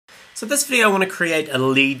So this video I want to create a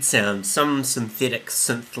lead sound, some synthetic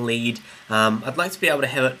synth lead. I'd like to be able to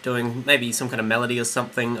have it doing maybe some kind of melody or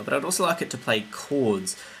something, but I'd also like it to play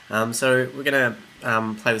chords. So we're going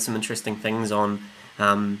to play with some interesting things on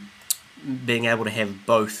being able to have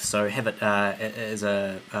both, so have it as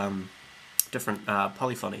a different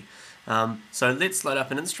polyphony. So let's load up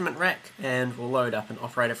an instrument rack and we'll load up an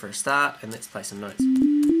operator for a start, and let's play some notes.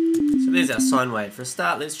 So there's our sine wave. For a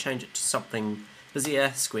start, let's change it to something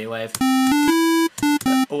busier, square wave.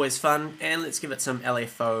 Always fun, and let's give it some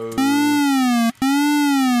LFO.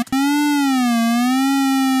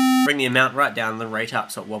 Bring the amount right down, the rate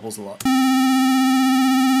up so it wobbles a lot.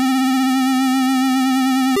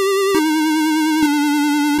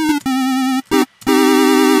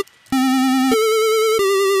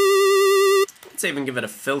 Let's even give it a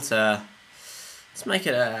filter. Let's make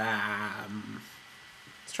it a...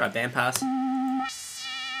 let's try a bandpass.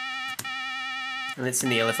 And let's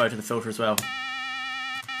send the LFO to the filter as well.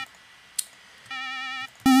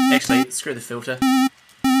 Actually, screw the filter.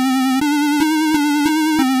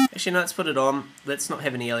 Actually, no, let's put it on. Let's not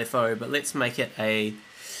have any LFO, but let's make it a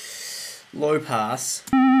low pass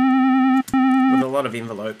with a lot of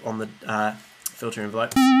envelope on the filter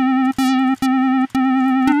envelope.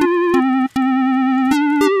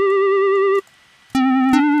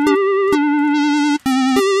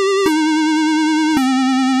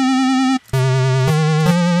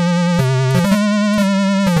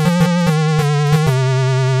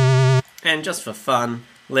 And just for fun,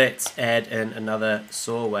 let's add in another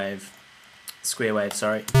square wave, Detune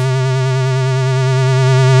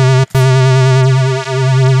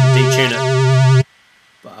it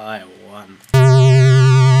by 1.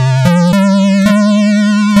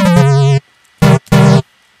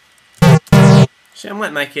 So I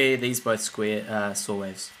might make these both square saw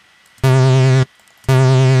waves.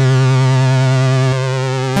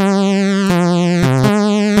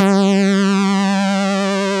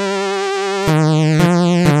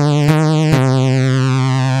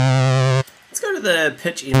 The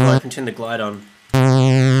pitch envelope and turn the glide on.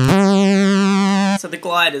 So the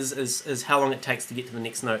glide is how long it takes to get to the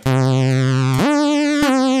next note.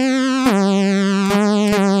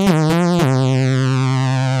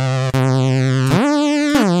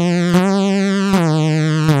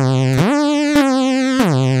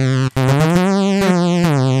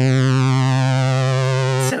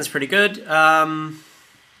 Sounds pretty good. I'm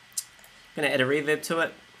gonna add a reverb to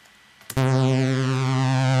it.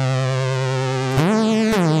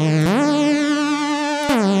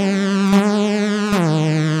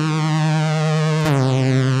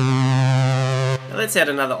 Let's add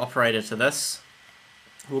another operator to this.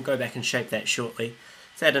 We'll go back and shape that shortly.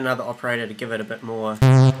 Let's add another operator to give it a bit more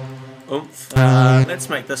oomph. Let's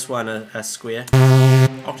make this one a square,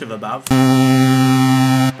 octave above.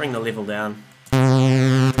 Bring the level down.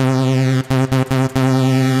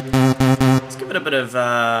 Let's give it a bit of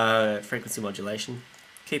frequency modulation.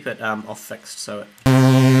 Keep it off fixed so it...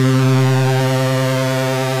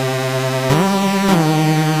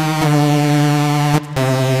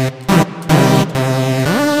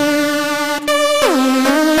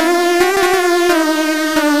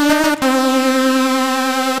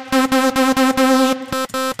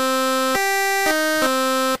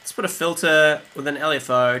 Put a filter with an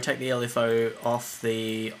LFO, take the LFO off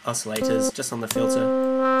the oscillators, just on the filter.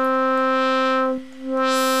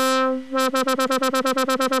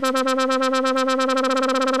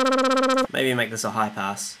 Maybe make this a high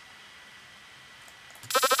pass.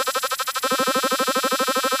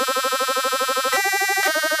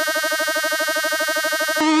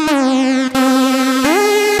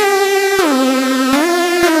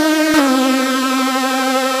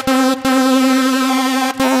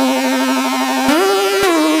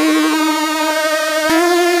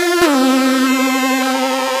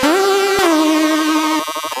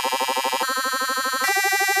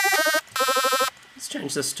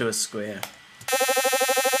 Change this to a square.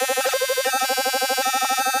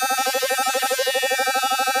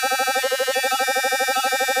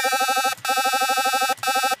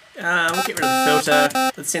 We'll get rid of the filter.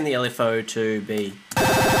 Let's send the LFO to B.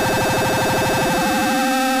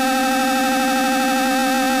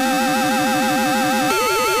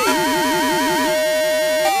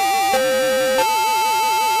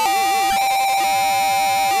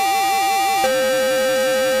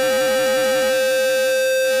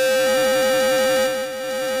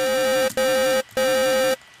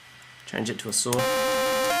 Change it to a saw.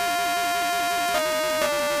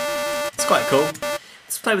 It's quite cool.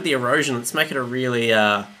 Let's play with the erosion. Let's make it a really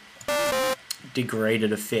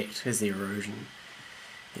degraded effect. Here's the erosion.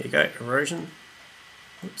 There you go, erosion.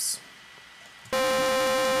 Oops.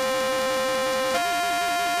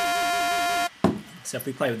 So if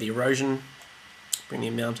we play with the erosion, bring the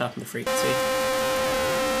amount up and the frequency.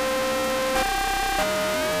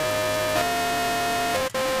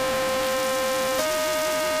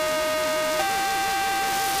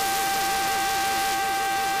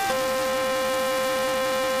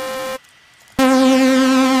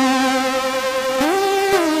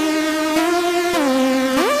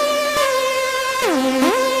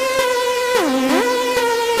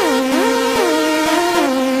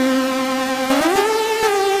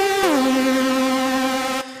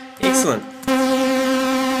 Excellent.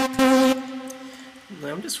 Now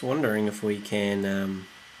I'm just wondering if we can... no,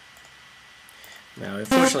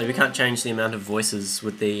 unfortunately we can't change the amount of voices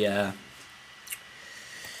with the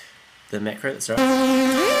macro, that's right.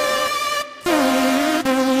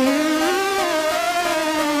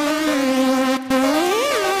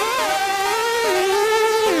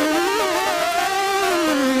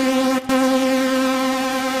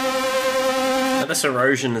 Now this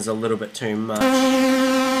erosion is a little bit too much.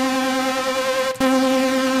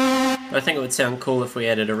 I think it would sound cool if we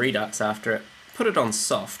added a redux after it. Put it on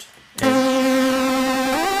soft.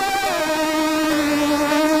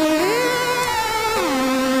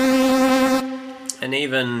 And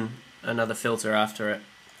even another filter after it.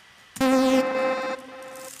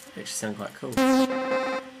 Actually sound quite cool.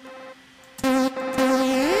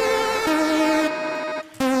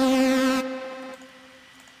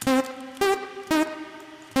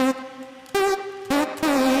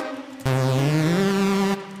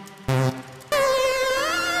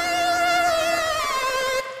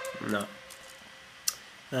 No.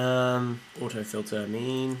 Auto filter, I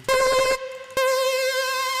mean.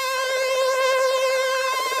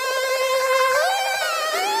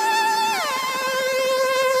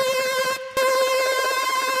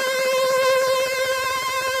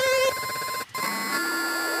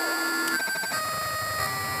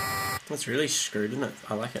 That's really screwed, isn't it?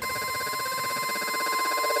 I like it.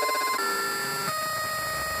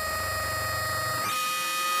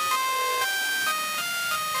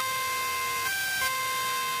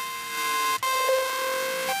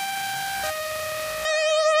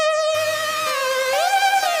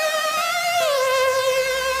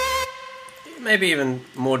 Maybe even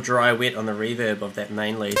more dry wet on the reverb of that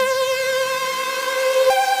main lead.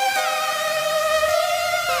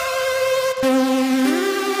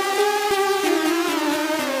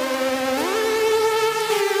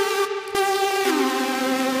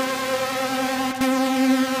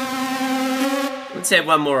 Let's add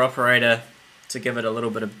one more operator to give it a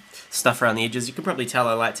little bit of stuff around the edges. You can probably tell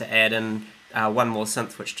I like to add in one more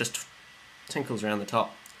synth which just tinkles around the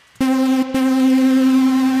top.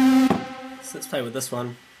 So let's play with this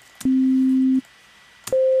one.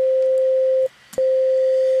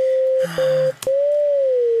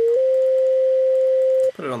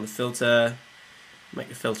 Put it on the filter, make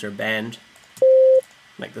the filter a band,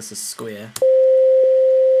 make this a square.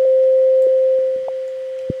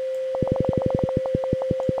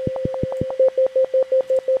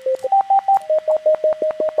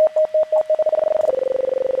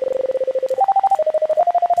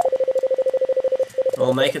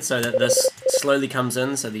 I'll make it so that this slowly comes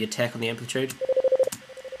in, so the attack on the amplitude.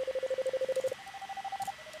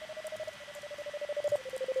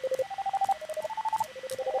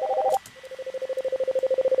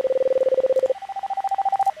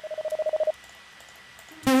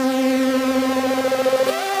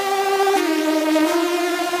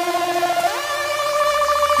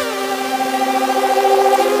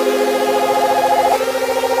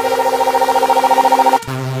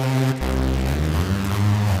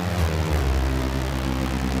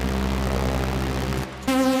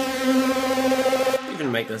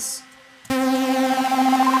 Make this. So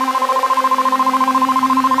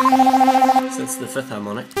that's the fifth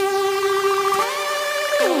harmonic.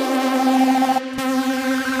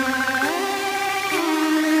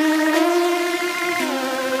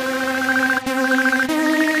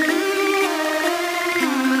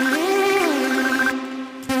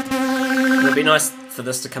 It'd be nice for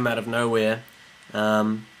this to come out of nowhere,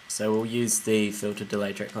 so we'll use the filter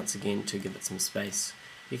delay track once again to give it some space.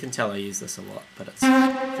 You can tell I use this a lot, but it's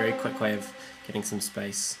a very quick way of getting some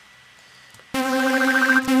space.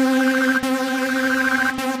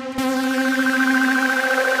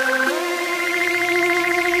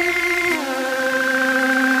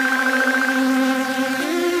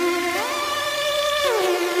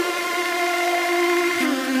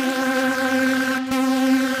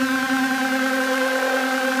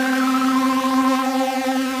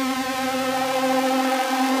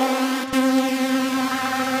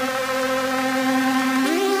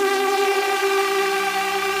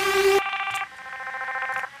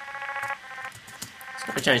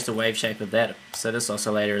 I changed the wave shape of that, so this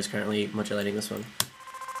oscillator is currently modulating this one.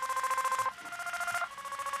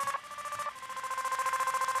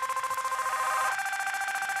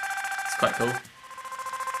 It's quite cool.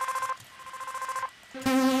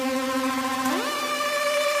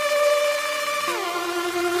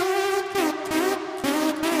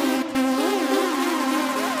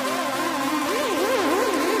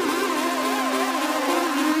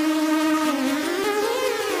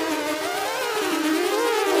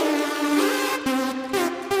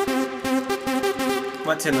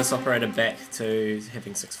 Might turn this operator back to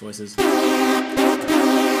having 6 voices.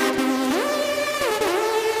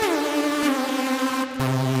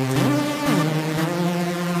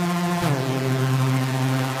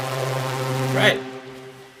 Great.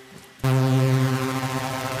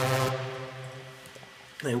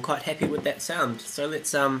 I'm quite happy with that sound. So let's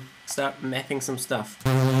start mapping some stuff.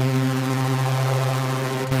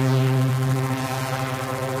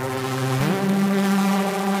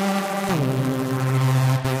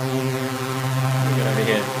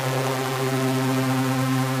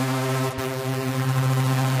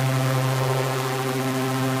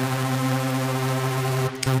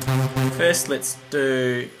 First, let's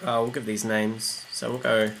do. We'll give these names. So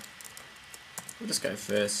we'll just go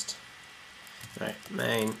first. Right,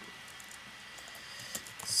 main,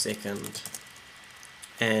 second,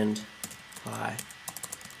 and high.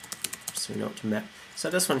 So we know what to map. So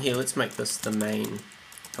this one here, let's make this the main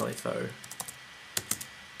LFO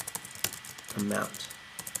amount.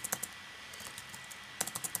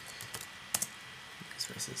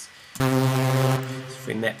 So if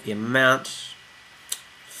we map the amount.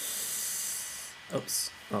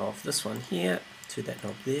 Oops, of this one here to that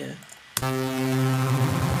knob there.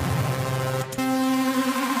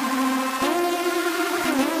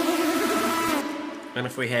 And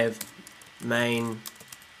if we have main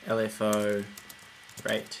LFO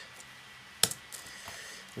rate,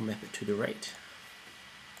 we'll map it to the rate.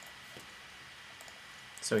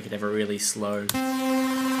 So we could have a really slow.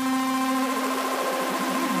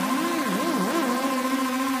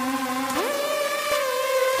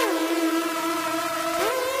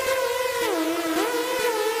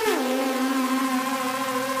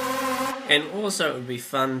 And also it would be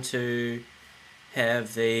fun to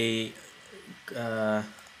have the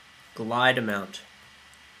glide amount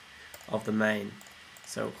of the main.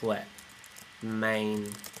 So we'll call that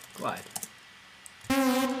main glide.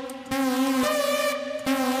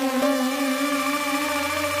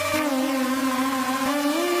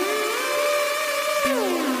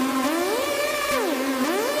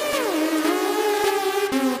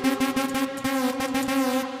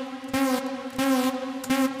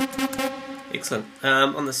 Excellent.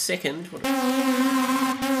 On the second, what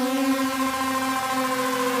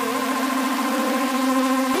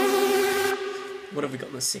have we got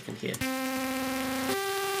in the second here?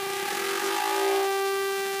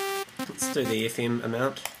 Let's do the FM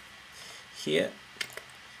amount here.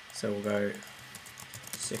 So we'll go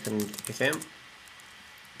second FM.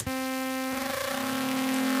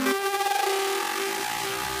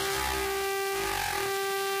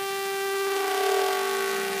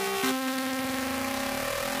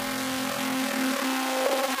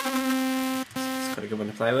 Got a good one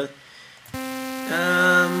to play with.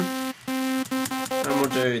 And we'll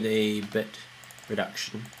do the bit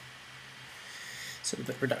reduction. So the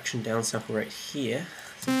bit reduction down sample rate here.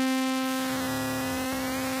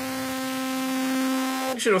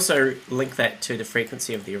 We should also link that to the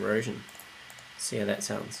frequency of the erosion. See how that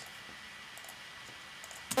sounds.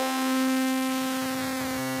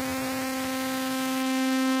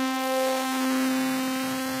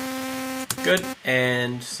 Good,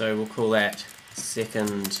 and so we'll call that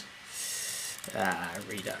second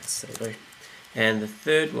redux. There we go. And the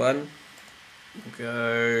third one, we'll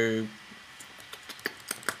go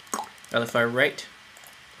LFO rate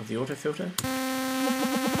of the auto filter.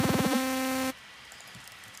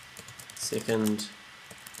 Second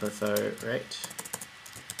LFO rate.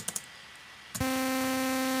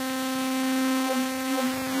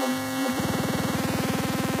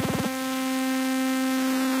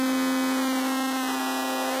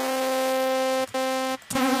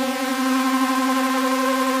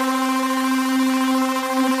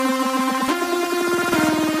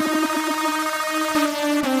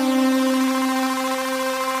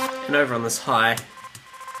 And over on this high,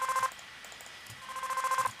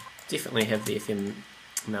 definitely have the FM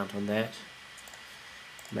mount on that.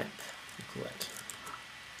 Map, we'll call that.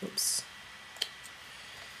 Oops.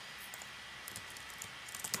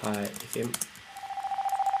 High FM.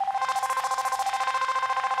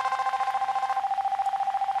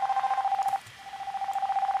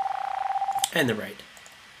 And the rate.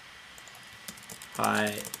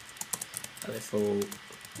 by LFO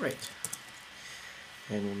rate,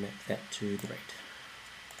 and we'll map that to the rate.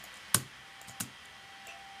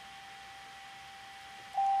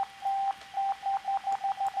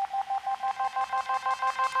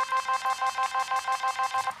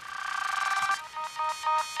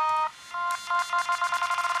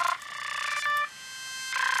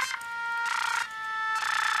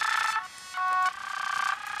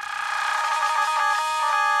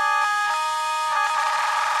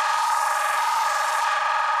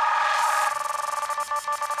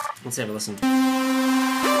 Let's have a listen.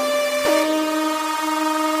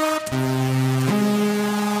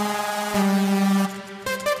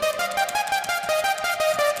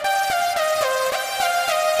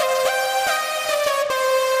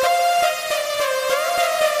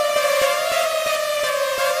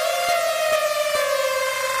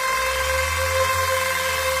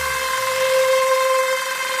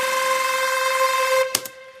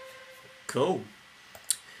 Cool.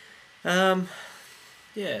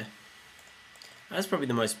 Yeah. That's probably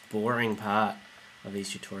the most boring part of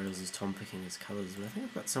these tutorials, is Tom picking his colours. But I think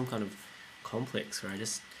I've got some kind of complex where I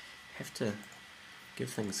just have to give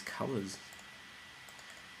things colours.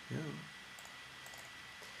 Yeah.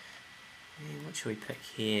 Yeah, what should we pick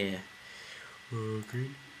here?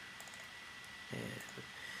 Green.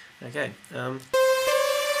 Yeah. Okay.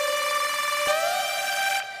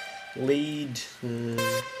 Lead.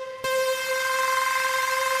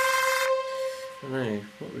 I don't know,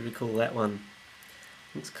 what would we call that one?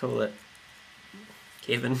 Let's call it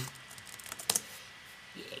Kevin.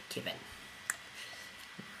 Yeah, Kevin.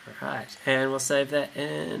 Alright, and we'll save that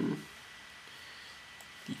in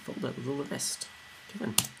the folder with all the rest.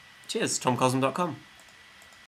 Kevin. Cheers, tomcosm.com.